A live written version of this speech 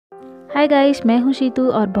Hi guys, मैं हूं शीतू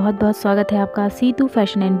और बहुत बहुत स्वागत है आपका सीतू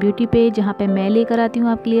फैशन एंड ब्यूटी पे, जहां पे मैं लेकर आती हूं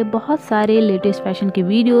आपके लिए बहुत सारे लेटेस्ट फैशन के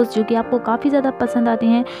वीडियोस जो कि आपको काफ़ी ज़्यादा पसंद आते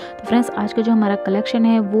हैं। तो फ्रेंड्स, आज का जो हमारा कलेक्शन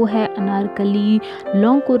है वो है अनारकली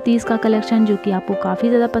लॉन्ग कुर्तीज़ का कलेक्शन, जो कि आपको काफ़ी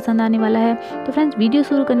ज़्यादा पसंद आने वाला है। तो फ्रेंड्स, वीडियो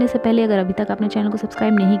शुरू करने से पहले अगर अभी तक आपने चैनल को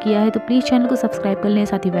सब्सक्राइब नहीं किया है तो प्लीज़ चैनल को सब्सक्राइब कर लें,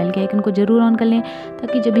 साथ ही बेल के आइकन को जरूर ऑन कर लें,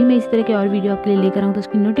 ताकि जब भी मैं इस तरह के और वीडियो आपके लिए लेकर आऊँ तो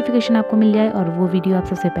उसकी नोटिफिकेशन आपको मिल जाए और वो वीडियो आप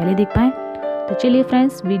सबसे पहले देख पाएँ। तो चलिए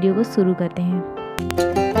फ्रेंड्स, वीडियो को शुरू करते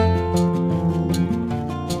हैं।